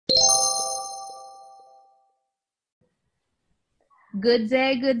Good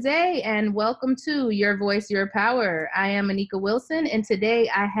day, and welcome to Your Voice, Your Power. I am Anika Wilson, and today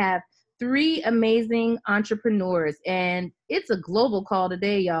I have three amazing entrepreneurs, and it's a global call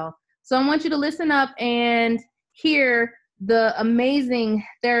today, y'all. So I want you to listen up and hear the amazing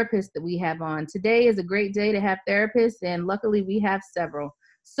therapists that we have on. Today is a great day to have therapists, and luckily we have several.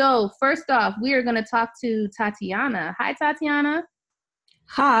 So first off, we are going to talk to Tatiana. Hi, Tatiana.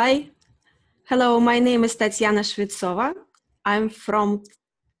 Hi. Hello, my name is Tatiana Shvetsova. I'm from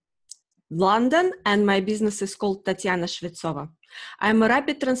London and my business is called Tatiana Shvetsova. I'm a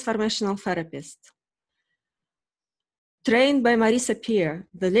rapid transformational therapist. Trained by Marisa Peer,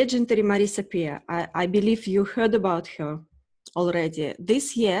 the legendary Marisa Peer. I believe you heard about her already.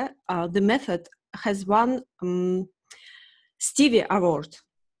 This year, the method has won Stevie Award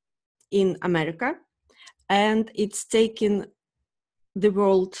in America, and it's taken the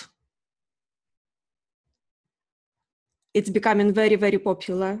world. It's becoming very, very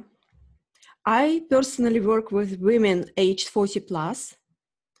popular. I personally work with women aged 40 plus,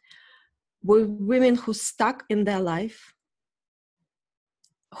 with women who stuck in their life,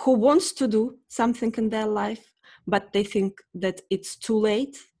 who wants to do something in their life, but they think that it's too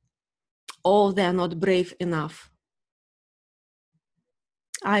late or they're not brave enough.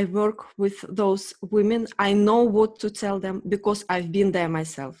 I work with those women. I know what to tell them because I've been there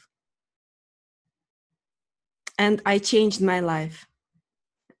myself. And I changed my life.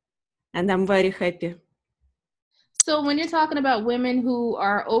 And I'm very happy. So when you're talking about women who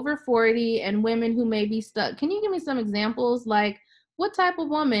are over 40 and women who may be stuck, can you give me some examples? Like what type of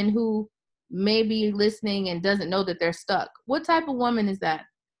woman who may be listening and doesn't know that they're stuck? What type of woman is that?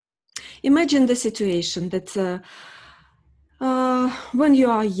 Imagine the situation that when you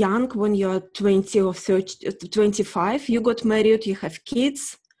are young, when you are 20 or 30, 25, you got married, you have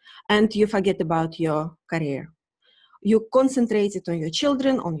kids, and you forget about your career. You concentrated on your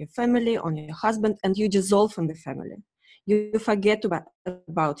children, on your family, on your husband, and you dissolve in the family. You forget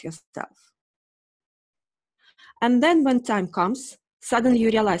about yourself. And then when time comes, suddenly you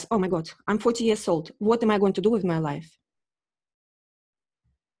realize, oh my God, I'm 40 years old. What am I going to do with my life?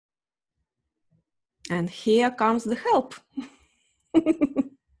 And here comes the help.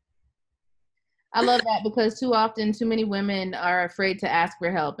 I love that because too often, too many women are afraid to ask for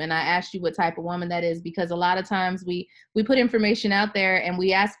help. And I asked you what type of woman that is because a lot of times we put information out there and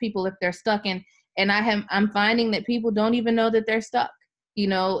we ask people if they're stuck. And I'm finding that people don't even know that they're stuck. You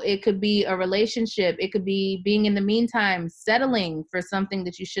know, it could be a relationship. It could be being in the meantime, settling for something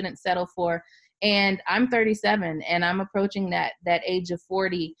that you shouldn't settle for. And I'm 37 and I'm approaching that age of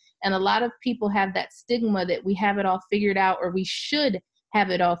 40. And a lot of people have that stigma that we have it all figured out or we should have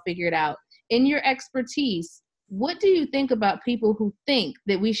it all figured out. In your expertise, what do you think about people who think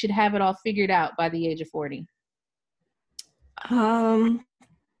that we should have it all figured out by the age of 40?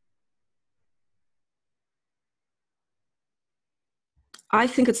 I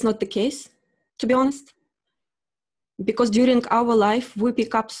think it's not the case, to be honest, because during our life, we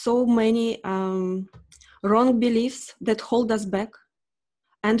pick up so many wrong beliefs that hold us back.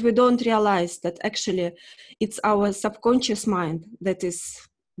 And we don't realize that actually it's our subconscious mind that is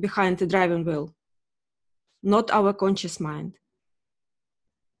behind the driving wheel, not our conscious mind.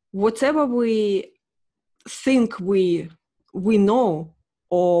 Whatever we think we know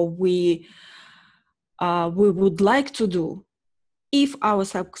or we would like to do, if our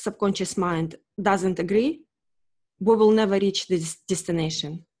subconscious mind doesn't agree, we will never reach this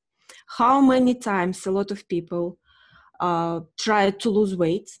destination. How many times a lot of people tried to lose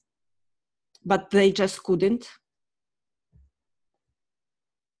weight, but they just couldn't?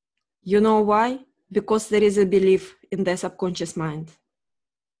 You know why? Because there is a belief in their subconscious mind.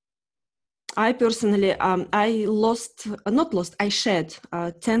 I personally, I shed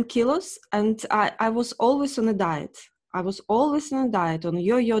 10 kilos and I was always on a diet. I was always on a diet, on a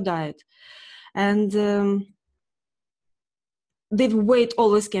yo-yo diet. And the weight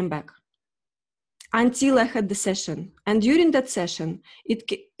always came back until I had the session. And during that session,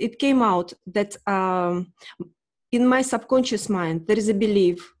 it came out that in my subconscious mind, there is a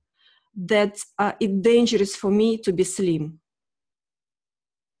belief that it's dangerous for me to be slim.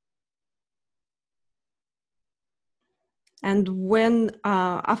 And when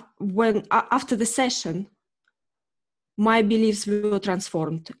after the session, my beliefs were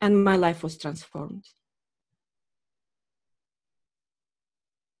transformed and my life was transformed.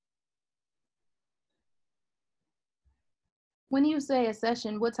 When you say a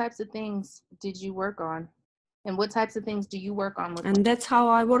session, what types of things did you work on? And what types of things do you work on with women? That's how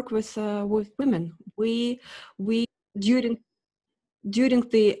I work with women. We during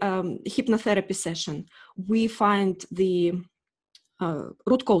the hypnotherapy session, we find the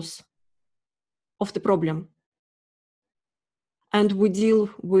root cause of the problem. And we deal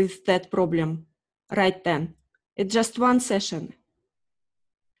with that problem right then. It's just one session.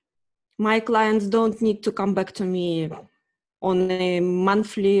 My clients don't need to come back to me on a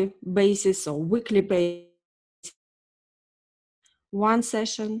monthly basis or weekly basis. One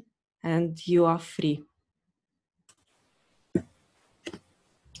session and you are free.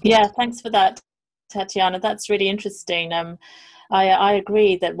 Yeah, thanks for that, Tatiana. That's really interesting. I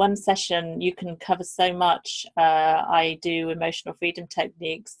agree that one session you can cover so much. I do emotional freedom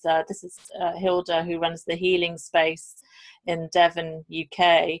techniques. This is Hilda, who runs the healing space in Devon,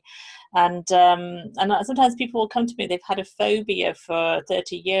 UK, and sometimes people will come to me. They've had a phobia for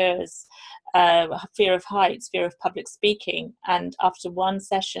 30 years, fear of heights, fear of public speaking, and after one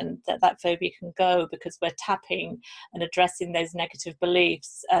session, that phobia can go because we're tapping and addressing those negative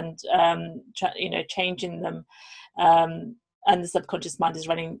beliefs and changing them. And the subconscious mind is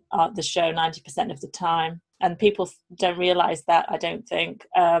running the show 90% of the time, and people don't realize that, I don't think,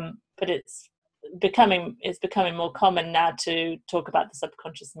 but it's becoming more common now to talk about the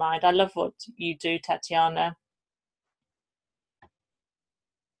subconscious mind. I love what you do, Tatiana.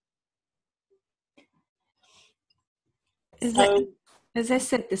 As I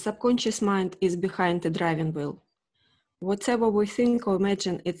said, the subconscious mind is behind the driving wheel. Whatever we think or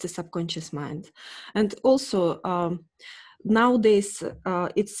imagine, it's the subconscious mind. And also, nowadays,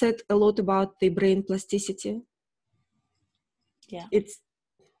 it's said a lot about the brain plasticity. Yeah. It's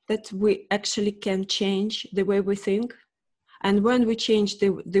that we actually can change the way we think. And when we change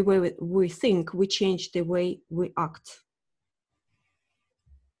the way we think, we change the way we act.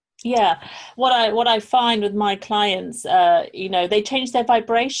 Yeah, what I find with my clients, they change their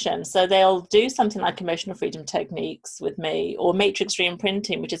vibration. So they'll do something like emotional freedom techniques with me, or matrix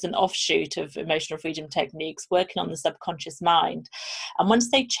reimprinting, which is an offshoot of emotional freedom techniques, working on the subconscious mind. And once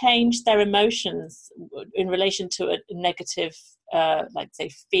they change their emotions in relation to a negative, like say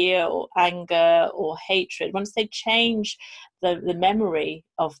fear or anger or hatred, once they change the memory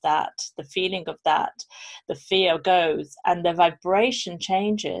of that, the feeling of that, the fear goes and the vibration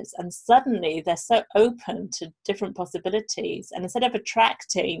changes, and suddenly they're so open to different possibilities. And instead of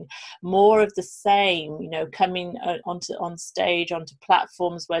attracting more of the same, coming on stage, onto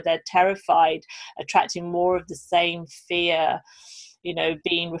platforms where they're terrified, attracting more of the same fear,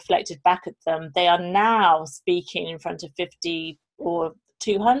 being reflected back at them, they are now speaking in front of 50 or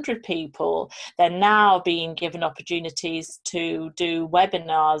 200 people. They're now being given opportunities to do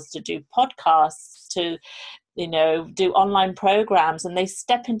webinars, to do podcasts, to do online programs, and they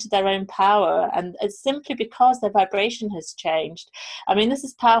step into their own power. And it's simply because their vibration has changed. I mean, this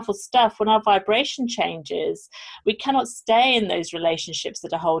is powerful stuff. When our vibration changes, we cannot stay in those relationships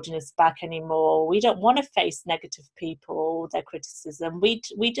that are holding us back anymore. We don't want to face negative people, their criticism. We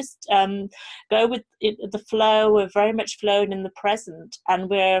just go with the flow. We're very much flowing in the present, and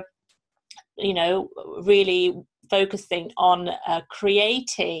we're really focusing on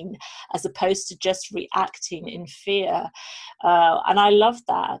creating as opposed to just reacting in fear. And I love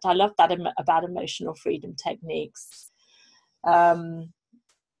that. About emotional freedom techniques. Do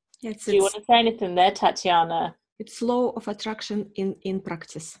you want to say anything there, Tatiana? It's law of attraction in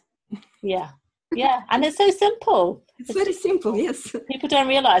practice. Yeah. Yeah, and it's so simple. It's very simple, yes. People don't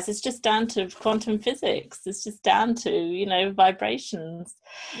realize it's just down to quantum physics. It's just down to, vibrations.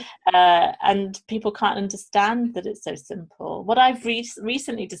 And people can't understand that it's so simple. What I've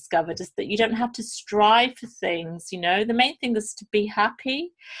recently discovered is that you don't have to strive for things, The main thing is to be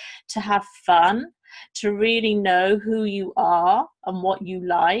happy, to have fun, to really know who you are and what you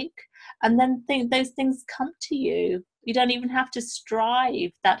like. And then those things come to you. You don't even have to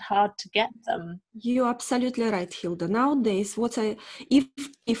strive that hard to get them. You're absolutely right, Hilda. Nowadays,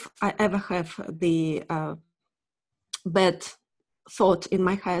 if I ever have the bad thought in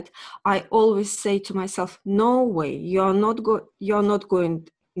my head, I always say to myself, "No way! You're not going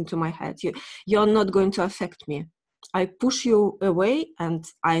into my head. You're not going to affect me." I push you away, and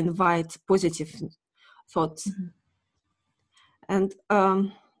I invite positive thoughts. Mm-hmm. And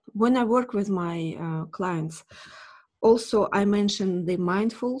when I work with my clients, also, I mentioned the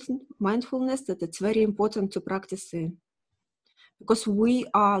mindfulness, that it's very important to practice it, because we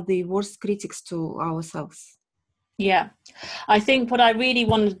are the worst critics to ourselves. Yeah, I think what I really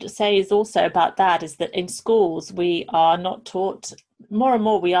wanted to say is also about that is that in schools we are not taught, more and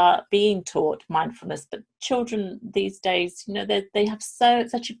more we are being taught mindfulness, but children these days, they have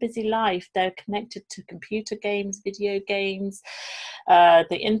such a busy life. They're connected to computer games, video games,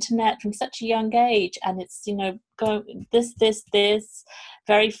 the internet from such a young age, and it's go this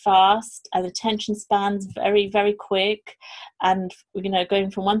very fast, and attention spans very, very quick, and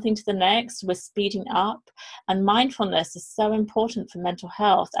going from one thing to the next, we're speeding up. And mindfulness is so important for mental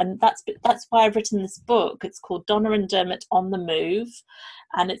health, and that's why I've written this book. It's called Donna and Dermot on the Move,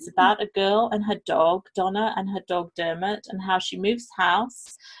 and it's about a girl and her dog, Donna, and her dog Dermot, and how she moves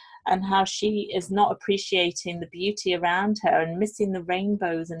house, and how she is not appreciating the beauty around her, and missing the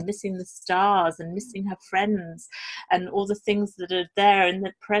rainbows, and missing the stars, and missing her friends, and all the things that are there in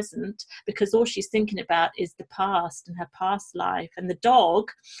the present, because all she's thinking about is the past and her past life. And the dog,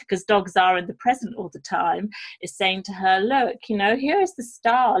 because dogs are in the present all the time, is saying to her, look, here is the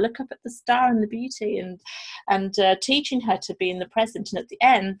star, look up at the star and the beauty, and teaching her to be in the present. And at the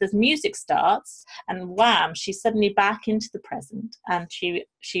end, the music starts, and wham, she's suddenly back into the present, and she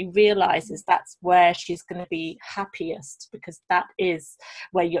realizes that's where she's going to be happiest, because that is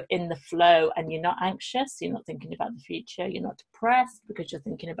where you're in the flow, and you're not anxious, you're not thinking about the future, you're not depressed because you're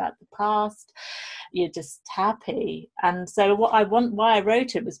thinking about the past, you're just happy. And so why I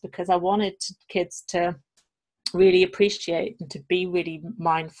wrote it was because I wanted kids to really appreciate and to be really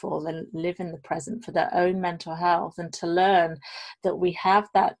mindful and live in the present for their own mental health, and to learn that we have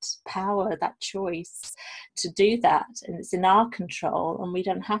that power, that choice to do that, and it's in our control, and we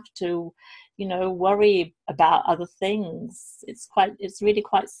don't have to worry about other things. It's really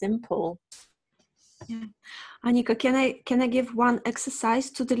quite simple. Yeah. Anika, can I give one exercise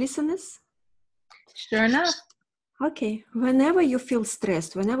to the listeners? Sure enough. Okay. Whenever you feel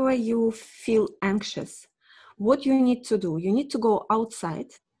stressed, whenever you feel anxious, what you need to do, you need to go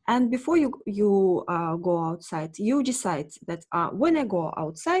outside. And before you go outside, you decide that when I go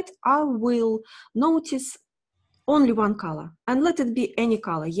outside, I will notice only one color, and let it be any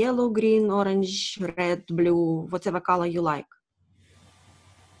color: yellow, green, orange, red, blue, whatever color you like.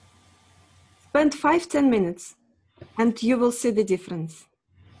 Spend 5-10 minutes, and you will see the difference.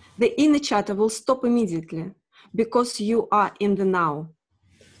 The inner chatter will stop immediately, because you are in the now.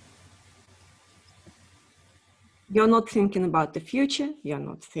 You're not thinking about the future. You're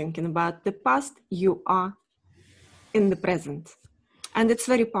not thinking about the past. You are in the present. And it's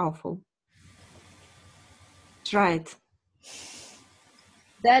very powerful. Try it.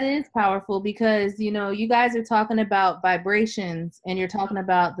 That is powerful, because, you guys are talking about vibrations, and you're talking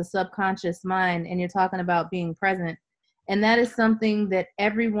about the subconscious mind, and you're talking about being present. And that is something that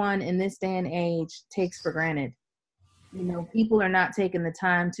everyone in this day and age takes for granted. People are not taking the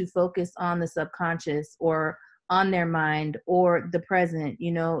time to focus on the subconscious or on their mind or the present.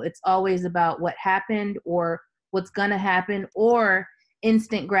 It's always about what happened or what's gonna happen, or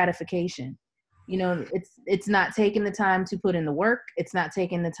instant gratification. It's not taking the time to put in the work. It's not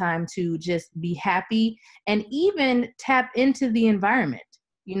taking the time to just be happy and even tap into the environment.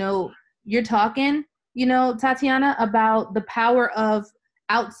 You're talking, Tatiana, about the power of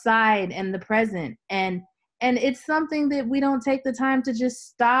outside and the present, and it's something that we don't take the time to just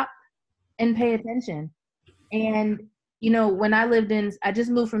stop and pay attention. And, when I just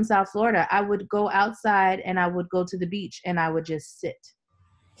moved from South Florida, I would go outside and I would go to the beach and I would just sit.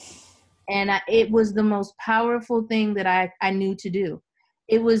 And it was the most powerful thing that I knew to do.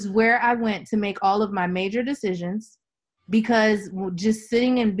 It was where I went to make all of my major decisions, because just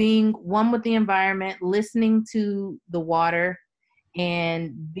sitting and being one with the environment, listening to the water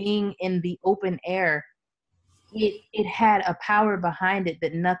and being in the open air, it had a power behind it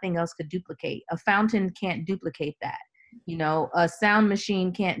that nothing else could duplicate. A fountain can't duplicate that. A sound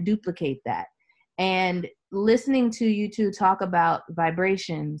machine can't duplicate that. And listening to you two talk about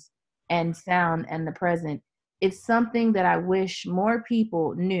vibrations and sound and the present, it's something that I wish more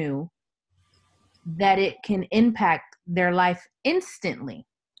people knew, that it can impact their life instantly.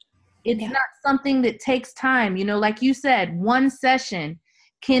 It's not something that takes time. Like you said, one session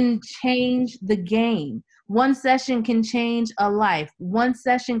can change the game. One session can change a life. One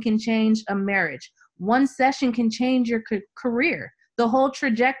session can change a marriage. One session can change your career, the whole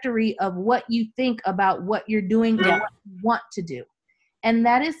trajectory of what you think about what you're doing and what you want to do. And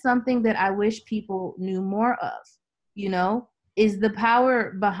that is something that I wish people knew more of, is the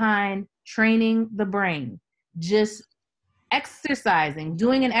power behind training the brain. Just exercising,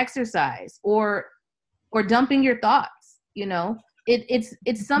 doing an exercise, or dumping your thoughts,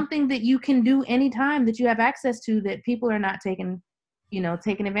 It's something that you can do anytime that you have access to, that people are not taking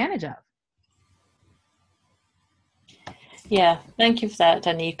advantage of. Yeah, thank you for that,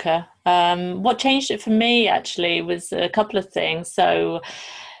 Anika. What changed it for me actually was a couple of things. So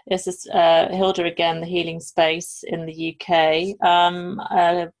this is Hilda again, the Healing Space in the UK.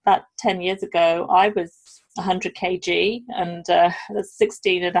 About 10 years ago, I was 100 kg and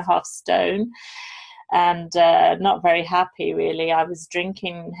 16 and a half stone. and not very happy, really. I was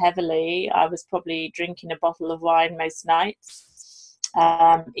drinking heavily. I was probably drinking a bottle of wine most nights,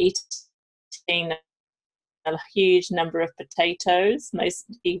 eating a huge number of potatoes most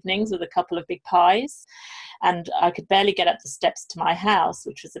evenings with a couple of big pies. And I could barely get up the steps to my house,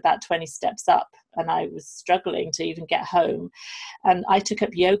 which was about 20 steps up. And I was struggling to even get home. And I took up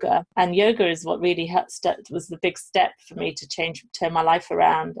yoga. And yoga is what really was the big step for me to turn my life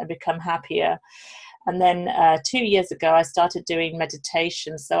around and become happier. And then 2 years ago, I started doing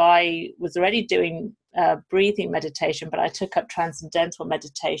meditation. So I was already doing breathing meditation, but I took up transcendental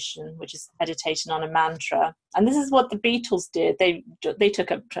meditation, which is meditation on a mantra. And this is what the Beatles did. They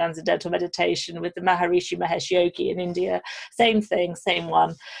took up transcendental meditation with the Maharishi Mahesh Yogi in India. Same thing, same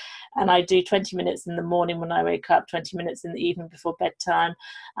one. And I do 20 minutes in the morning when I wake up, 20 minutes in the evening before bedtime.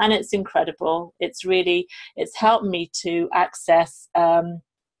 And it's incredible. It's helped me to access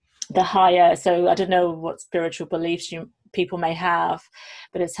the higher, so I don't know what spiritual beliefs people may have,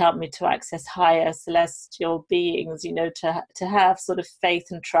 but it's helped me to access higher celestial beings, to have sort of faith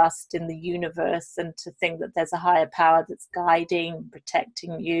and trust in the universe, and to think that there's a higher power that's guiding,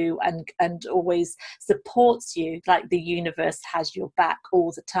 protecting you, and always supports you, like the universe has your back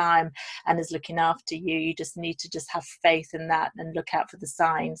all the time and is looking after you. You just need to just have faith in that and look out for the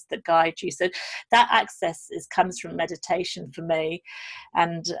signs that guide you. So that access comes from meditation for me.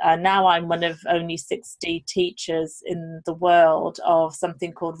 And now I'm one of only 60 teachers in the world of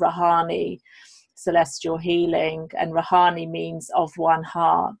something called Rahani, celestial healing, and Rahani means of one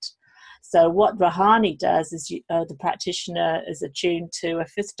heart. So what Rahani does is the practitioner is attuned to a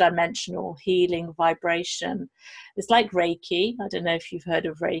fifth dimensional healing vibration. It's like Reiki. I don't know if you've heard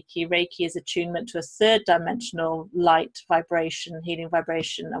of Reiki. Reiki is attunement to a third dimensional light vibration, healing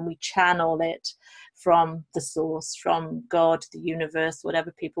vibration, and we channel it from the source, from God, the universe,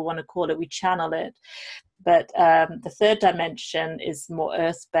 whatever people want to call it. We channel it. But the third dimension is more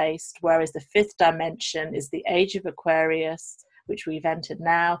earth-based, whereas the fifth dimension is the age of Aquarius, which we've entered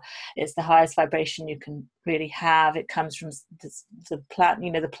now. It's the highest vibration you can really have. It comes from the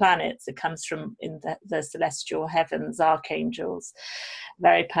planets. It comes from in the celestial heavens, archangels,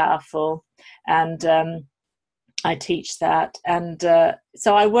 very powerful. And I teach that. And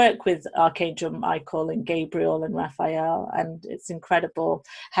so I work with Archangel Michael and Gabriel and Raphael, and it's incredible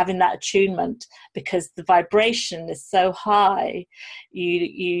having that attunement, because the vibration is so high.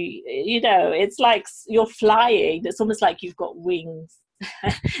 It's like you're flying. It's almost like you've got wings.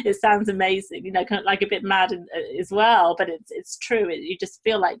 It sounds amazing, kind of like a bit mad as well, but it's true. You just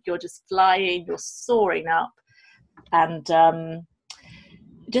feel like you're just flying, you're soaring up, and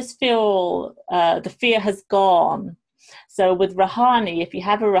just feel the fear has gone. So with Rahani, if you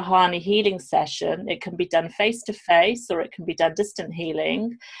have a Rahani healing session, it can be done face-to-face or it can be done distant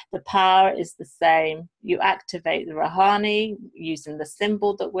healing. The power is the same. You activate the Rahani using the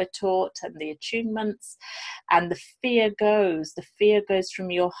symbol that we're taught and the attunements, and the fear goes. The fear goes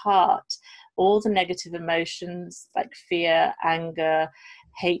from your heart. All the negative emotions like fear, anger,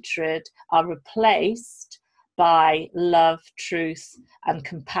 hatred are replaced by love, truth, and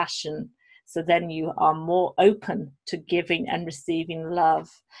compassion. So then you are more open to giving and receiving love.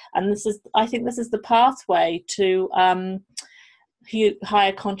 And I think this is the pathway to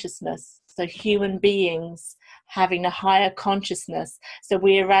higher consciousness. So human beings having a higher consciousness. So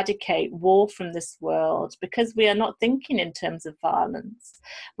we eradicate war from this world because we are not thinking in terms of violence.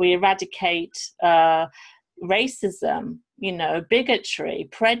 We eradicate racism, bigotry,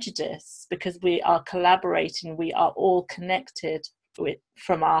 prejudice, because we are collaborating. We are all connected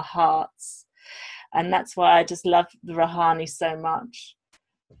from our hearts. And that's why I just love the Rahani so much.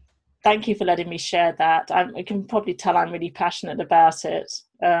 Thank you for letting me share that. I can probably tell I'm really passionate about it.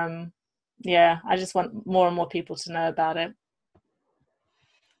 I just want more and more people to know about it.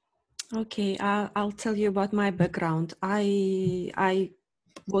 Okay, I'll tell you about my background. I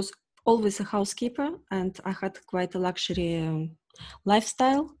was always a housekeeper, and I had quite a luxury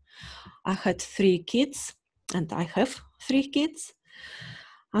lifestyle. I had 3 kids, and I have 3 kids.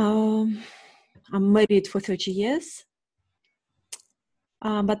 I'm married for 30 years.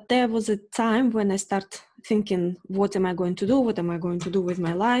 But there was a time when I start thinking, what am I going to do? What am I going to do with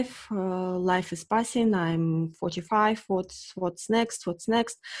my life? Life is passing. I'm 45. What's next? What's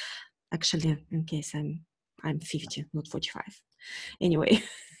next? Actually, in case I'm 50, not 45. Anyway.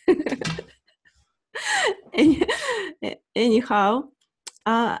 Anyhow,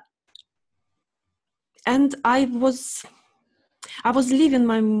 and I was living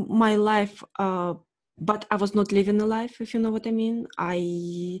my life but I was not living a life, if you know what I mean.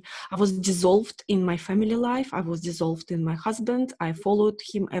 I was dissolved in my family life. I was dissolved in my husband. I followed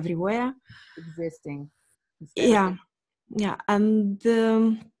him everywhere. Existing. Yeah. And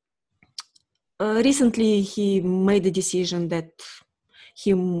recently he made a decision that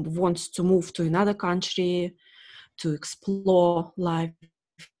he wants to move to another country to explore life.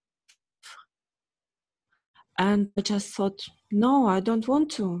 And I just thought, no, I don't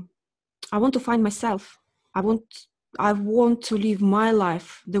want to. I want to find myself. I want to live my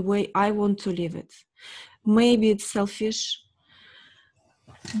life the way I want to live it. Maybe it's selfish,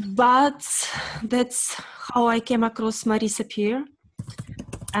 but that's how I came across Marisa Peer.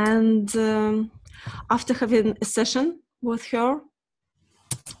 And after having a session with her,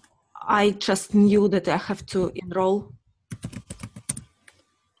 I just knew that I have to enroll.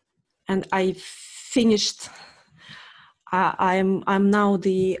 And I finished. I'm now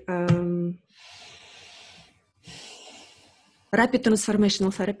the rapid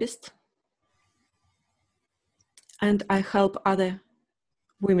transformational therapist, and I help other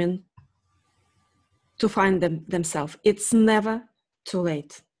women to find themselves. It's never too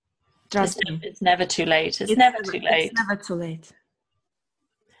late. Trust me. It's never too late. It's never too late. It's never too late.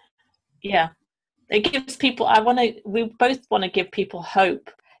 Yeah. It gives people, we both want to give people hope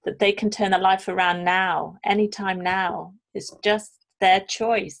that they can turn their life around now, anytime now. It's just their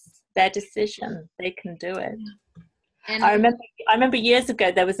choice, their decision. They can do it. And I remember years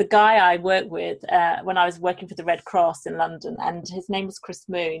ago, there was a guy I worked with when I was working for the Red Cross in London, and his name was Chris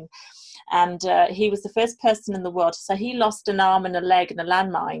Moon. And he was the first person in the world. So he lost an arm and a leg in a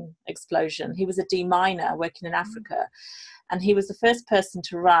landmine explosion. He was a deminer working in Africa. And he was the first person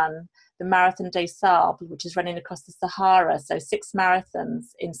to run the Marathon des Sables, which is running across the Sahara. So 6 marathons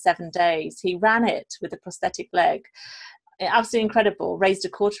in 7 days. He ran it with a prosthetic leg. Absolutely incredible. Raised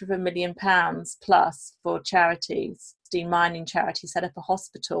 £250,000 plus for charities, demining charities, set up a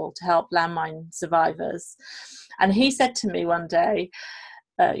hospital to help landmine survivors. And he said to me one day,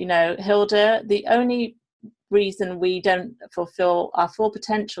 Hilda, the only reason we don't fulfill our full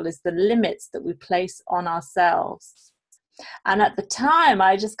potential is the limits that we place on ourselves. And at the time,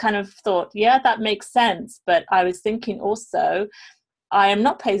 I just kind of thought, yeah, that makes sense. But I was thinking also, I am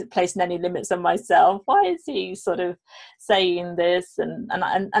not placing any limits on myself. Why is he sort of saying this? And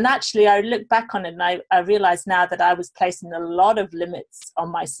actually, I look back on it and I realize now that I was placing a lot of limits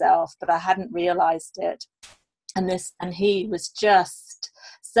on myself, but I hadn't realized it. And he was just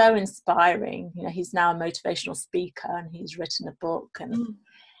so inspiring. He's now a motivational speaker and he's written a book and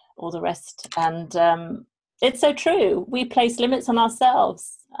all the rest. And it's so true. We place limits on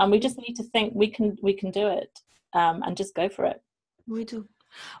ourselves, and we just need to think we can do it, and just go for it. We do.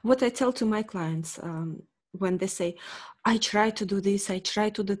 What I tell to my clients when they say, I try to do this, I try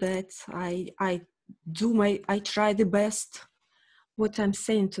to do that, I try the best. What I'm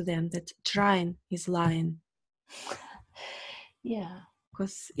saying to them, that trying is lying. Yeah.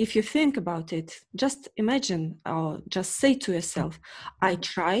 Because if you think about it, just imagine or just say to yourself, I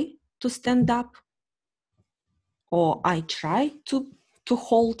try to stand up, or I try to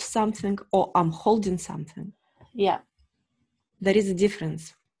hold something, or I'm holding something. Yeah. There is a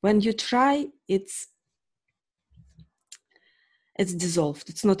difference. When you try, it's dissolved.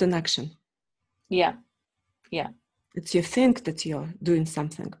 It's not an action. Yeah. Yeah. It's you think that you're doing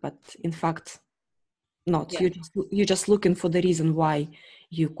something, but in fact, not. Yeah. You're just looking for the reason why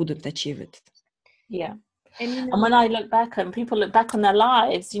you couldn't achieve it. Yeah. And when I look back, and people look back on their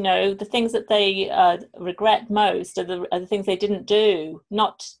lives, the things that they regret most are the things they didn't do,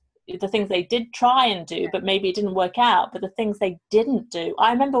 not the things they did try and do, but maybe it didn't work out, but the things they didn't do.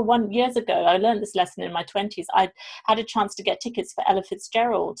 I remember years ago, I learned this lesson in my 20s. I had a chance to get tickets for Ella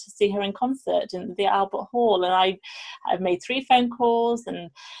Fitzgerald to see her in concert in the Albert Hall. And I've made 3 phone calls, and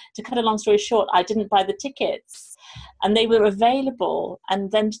to cut a long story short, I didn't buy the tickets, and they were available.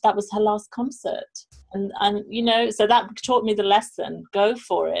 And then that was her last concert. And so that taught me the lesson. Go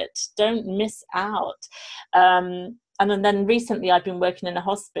for it. Don't miss out. And then recently I've been working in a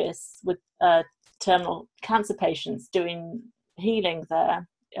hospice with terminal cancer patients, doing healing there.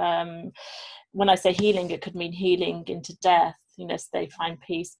 When I say healing, it could mean healing into death, so they find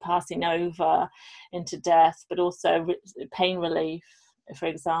peace, passing over into death, but also pain relief, for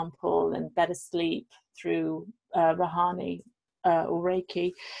example, and better sleep through Rahani or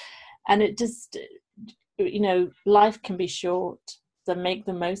Reiki. And it just, life can be short, so make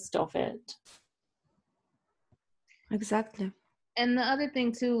the most of it. Exactly. And the other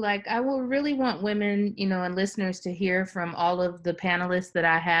thing too, I will really want women, and listeners to hear from all of the panelists that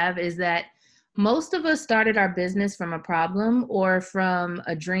I have, is that Most of us started our business from a problem or from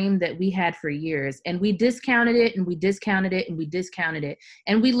a dream that we had for years, and we discounted it and we discounted it and we discounted it.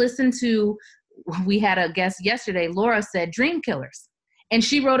 And we listened to, we had a guest yesterday, Laura said dream killers. And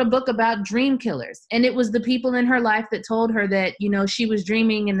she wrote a book about dream killers. And it was the people in her life that told her that, you know, she was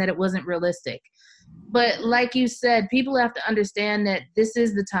dreaming and that it wasn't realistic. But like you said, people have to understand that this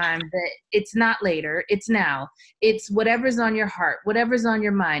is the time, that it's not later, it's now. It's whatever's on your heart, whatever's on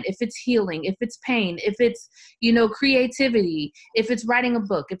your mind. If it's healing, if it's pain, if it's, you know, creativity, if it's writing a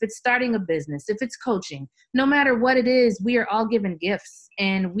book, if it's starting a business, if it's coaching, no matter what it is, we are all given gifts.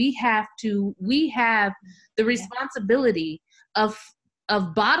 And we have the responsibility of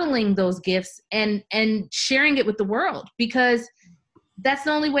bottling those gifts and sharing it with the world, because that's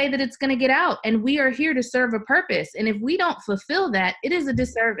the only way that it's going to get out. And we are here to serve a purpose. And if we don't fulfill that, it is a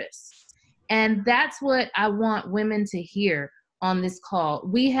disservice. And that's what I want women to hear on this call.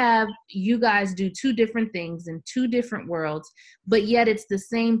 You guys do two different things in two different worlds, but yet it's the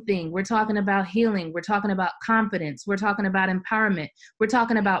same thing. We're talking about healing. We're talking about confidence. We're talking about empowerment. We're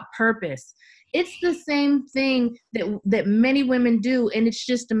talking about purpose. It's the same thing that many women do. And it's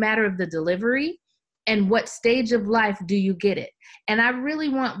just a matter of the delivery. And what stage of life do you get it? And I really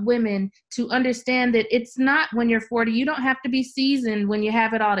want women to understand that it's not when you're 40, you don't have to be seasoned when you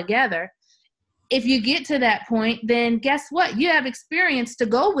have it all together. If you get to that point, then guess what? You have experience to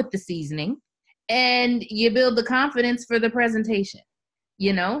go with the seasoning, and you build the confidence for the presentation,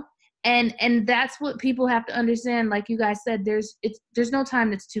 you know? And that's what people have to understand. Like you guys said, there's no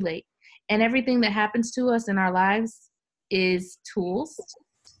time that's too late. And everything that happens to us in our lives is tools,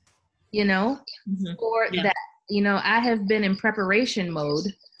 you know, for that. You know, I have been in preparation mode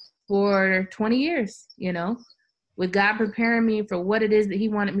for 20 years, you know, with God preparing me for what it is that he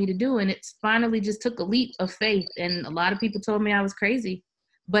wanted me to do. And it's finally just took a leap of faith. And a lot of people told me I was crazy,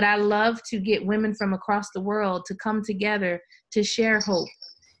 but I love to get women from across the world to come together to share hope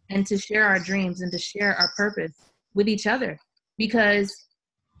and to share our dreams and to share our purpose with each other, because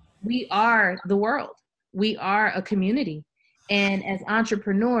we are the world. We are a community. And as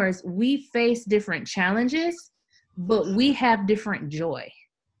entrepreneurs, we face different challenges, but we have different joy,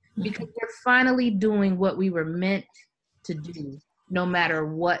 because we're finally doing what we were meant to do, no matter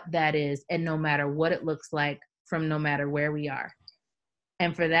what that is, and no matter what it looks like, from no matter where we are.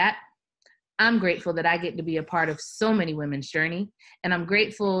 And for that, I'm grateful that I get to be a part of so many women's journey. And I'm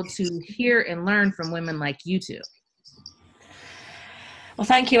grateful to hear and learn from women like you two. Well,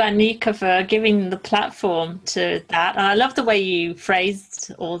 thank you, Anika, for giving the platform to that. And I love the way you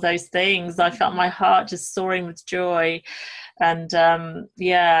phrased all those things. I felt my heart just soaring with joy. And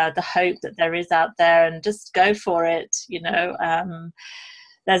the hope that there is out there, and just go for it, you know.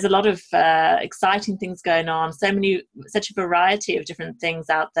 There's a lot of exciting things going on, such a variety of different things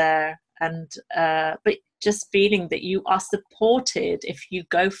out there. And but just feeling that you are supported if you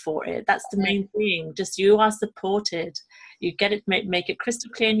go for it. That's the main thing. Just you are supported. You get it, make it crystal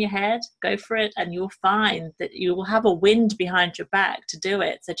clear in your head, go for it, and you'll find that you will have a wind behind your back to do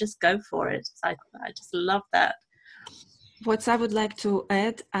it. So just go for it. So I just love that. What I would like to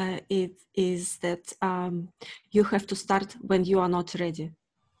add is that you have to start when you are not ready.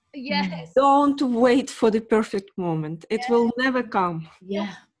 Yes. Don't wait for the perfect moment. It will never come.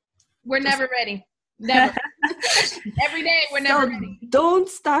 Yeah. We're never ready. Never. Every day we're never ready. Don't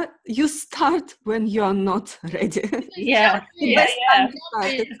start. You start when you are not ready. Yeah.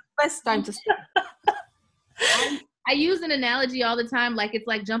 It's the best time to start. I use an analogy all the time, like it's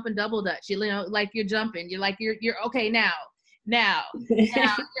like jumping double dutch. You know, like you're jumping. You're like you're okay now. You're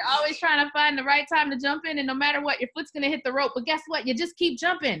always trying to find the right time to jump in, and no matter what, your foot's gonna hit the rope. But guess what? You just keep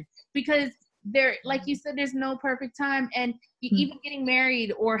jumping, because there, like you said, there's no perfect time. And even getting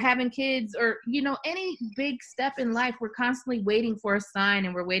married or having kids, or, you know, any big step in life, we're constantly waiting for a sign,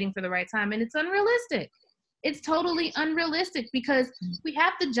 and we're waiting for the right time. And it's unrealistic. It's totally unrealistic, because we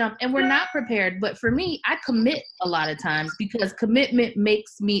have to jump and we're not prepared. But for me, I commit a lot of times, because commitment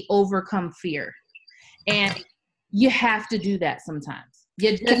makes me overcome fear. And you have to do that sometimes.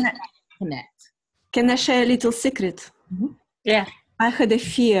 You just have to connect. Can I share a little secret? Yeah. I had a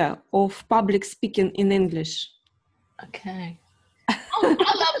fear of public speaking in English. Okay. Oh,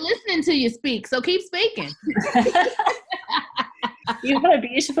 I love listening to you speak, so keep speaking. You have a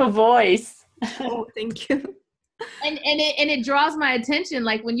beautiful voice. Oh, thank you. And it draws my attention.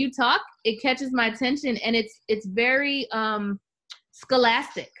 Like when you talk, it catches my attention, and it's very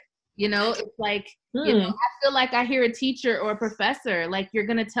scholastic. You know, it's like, you know, I feel like I hear a teacher or a professor, like you're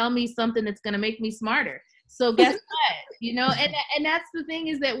going to tell me something that's going to make me smarter. So guess what? You know, and that's the thing,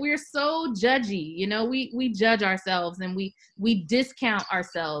 is that we're so judgy. You know, we judge ourselves, and we discount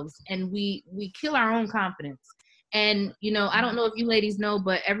ourselves, and we kill our own confidence. And, you know, I don't know if you ladies know,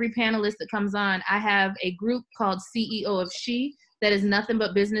 but every panelist that comes on, I have a group called CEO of She that is nothing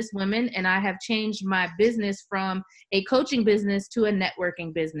but business women. And I have changed my business from a coaching business to a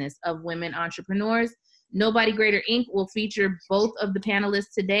networking business of women entrepreneurs. Nobody Greater Inc. will feature both of the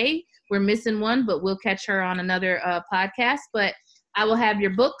panelists today. We're missing one, but we'll catch her on another podcast. But I will have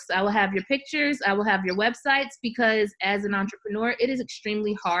your books, I will have your pictures, I will have your websites, because as an entrepreneur, it is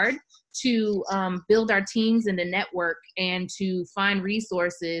extremely hard to build our teams and to network and to find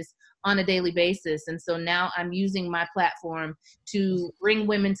resources on a daily basis. And so now I'm using my platform to bring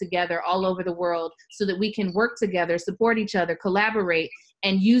women together all over the world so that we can work together, support each other, collaborate,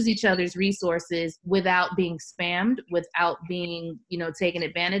 and use each other's resources without being spammed, without being, you know, taken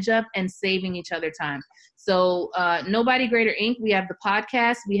advantage of, and saving each other time. So Nobody Greater Inc., we have the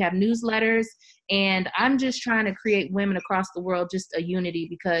podcast, we have newsletters, and I'm just trying to create women across the world, just a unity,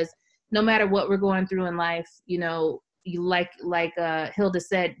 because no matter what we're going through in life, you know, you like Hilda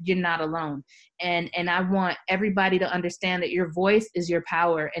said, you're not alone. And I want everybody to understand that your voice is your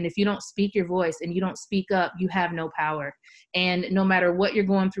power. And if you don't speak your voice and you don't speak up, you have no power. And no matter what you're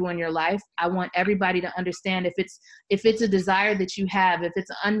going through in your life, I want everybody to understand, if it's a desire that you have, if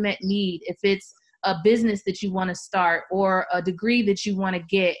it's an unmet need, if it's a business that you want to start, or a degree that you want to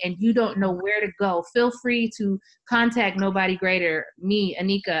get and you don't know where to go, feel free to contact Nobody Greater, me,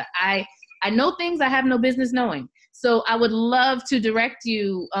 Anika. I know things I have no business knowing. So I would love to direct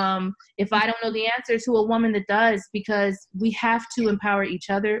you, if I don't know the answer, to a woman that does, because we have to empower each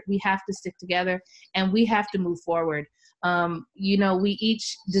other. We have to stick together, and we have to move forward. You know, we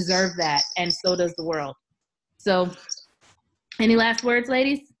each deserve that, and so does the world. So any last words,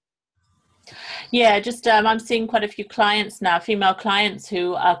 ladies? Yeah, just I'm seeing quite a few clients now, female clients,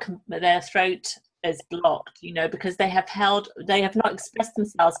 who are their throat is blocked, you know, because they have not expressed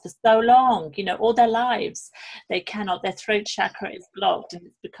themselves for so long, you know, all their lives. They cannot, their throat chakra is blocked, and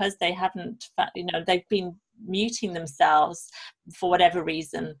it's because they haven't, you know, they've been muting themselves for whatever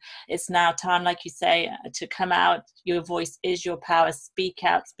reason. It's now time, like you say, to come out. Your voice is your power. Speak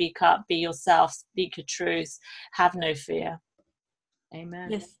out, speak up, be yourself, speak your truth, have no fear. Amen.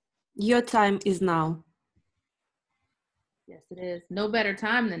 Yes, your time is now. Yes, it is. No better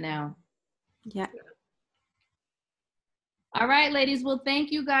time than now. Yeah. All right, ladies. Well,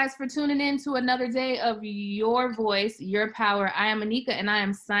 thank you guys for tuning in to another day of Your Voice, Your Power. I am Anika, and I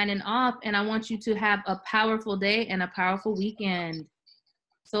am signing off. And I want you to have a powerful day and a powerful weekend.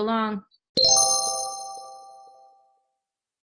 So long.